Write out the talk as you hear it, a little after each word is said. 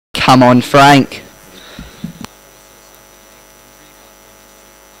Come On Frank.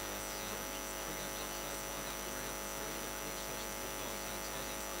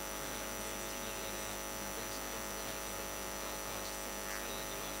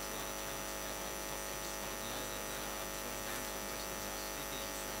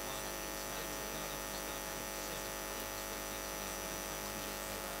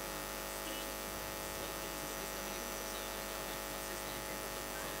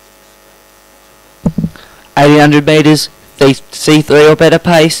 $1,800 metres, C3 or better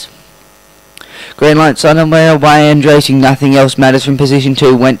pace. Green lights on and we're away and racing. Nothing else matters from position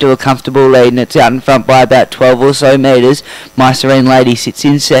 2. Went to a comfortable lead and it's out in front by about 12 or so metres. My Serene Lady sits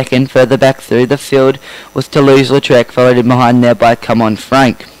in second. Further back through the field was Toulouse-Lautrec, followed in behind there by Come On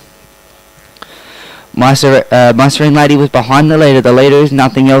Frank. My Serene Lady was behind the leader. The leader is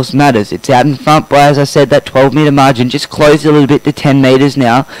Nothing Else Matters. It's out in front by, as I said, that 12 metre margin. Just closed a little bit to 10 metres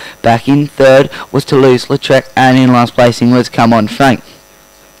now. Back in third was Toulouse-Lautrec, and in last placing was Come On Frank.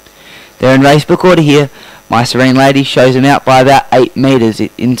 They're in race book order here. My Serene Lady shows them out by about 8 metres.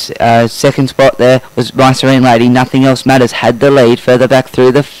 In second spot there was My Serene Lady. Nothing Else Matters had the lead. Further back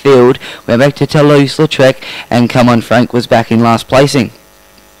through the field, went back to Toulouse-Lautrec, and Come On Frank was back in last placing.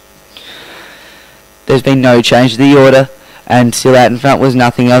 There's been no change to the order, and still out in front was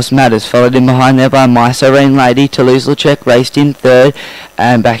Nothing Else Matters, followed in behind there by My Serene Lady. Toulouse-Lautrec raced in third,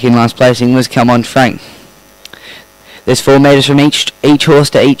 and back in last placing was Come On Frank. There's 4 metres from each horse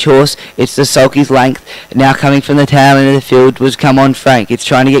to each horse. It's the sulky's length. Now coming from the tail end of the field was Come On Frank. It's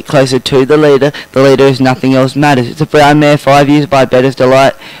trying to get closer to the leader. The leader is Nothing Else Matters. It's a brown mare, 5 years by Bettor's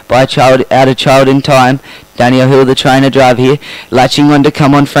Delight, by Out of Child in Time. Daniel Hill, the trainer, driver here. Latching on to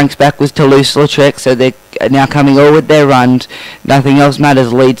Come On Frank's back was Toulouse-Lautrec, so they're now coming all with their runs. Nothing Else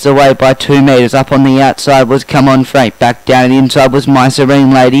Matters leads the way by 2 metres. Up on the outside was Come On Frank. Back down the inside was My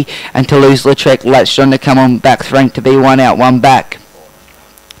Serene Lady, and Toulouse-Lautrec latched on to Come On back Frank to be 1 out, 1 back.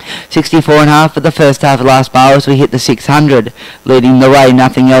 64.5 for the first half of last mile as we hit the 600. Leading the way,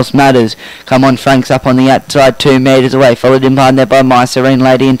 Nothing Else Matters. Come On Frank's up on the outside, 2 metres away. Followed in behind there by My Serene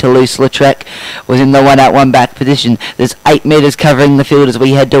Lady, and Toulouse-Lautrec was in the 1 out, 1 back position. There's 8 metres covering the field as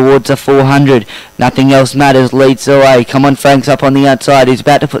we head towards the 400. Nothing Else Matters leads the way. Come On Frank's up on the outside. He's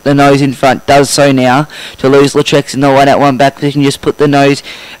about to put the nose in front. Does so now. Toulouse-Lautrec's in the 1 out, 1 back position. Just put the nose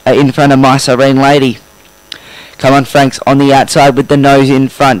in front of My Serene Lady. Come On Frank's on the outside with the nose in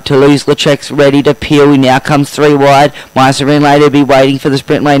front. Toulouse-Lautrec's ready to peel. He now comes 3 wide. My Serene Lady will be waiting for the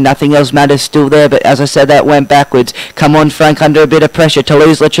sprint lane. Nothing Else Matters still there, but as I said, that went backwards. Come On Frank under a bit of pressure.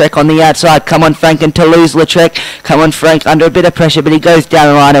 Toulouse-Lautrec on the outside. Come On Frank and Toulouse-Lautrec. Come On Frank under a bit of pressure, but he goes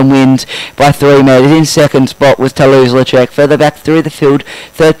down the line and wins by 3 metres. In second spot was Toulouse-Lautrec. Further back through the field,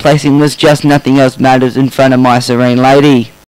 third placing was just Nothing Else Matters in front of My Serene Lady.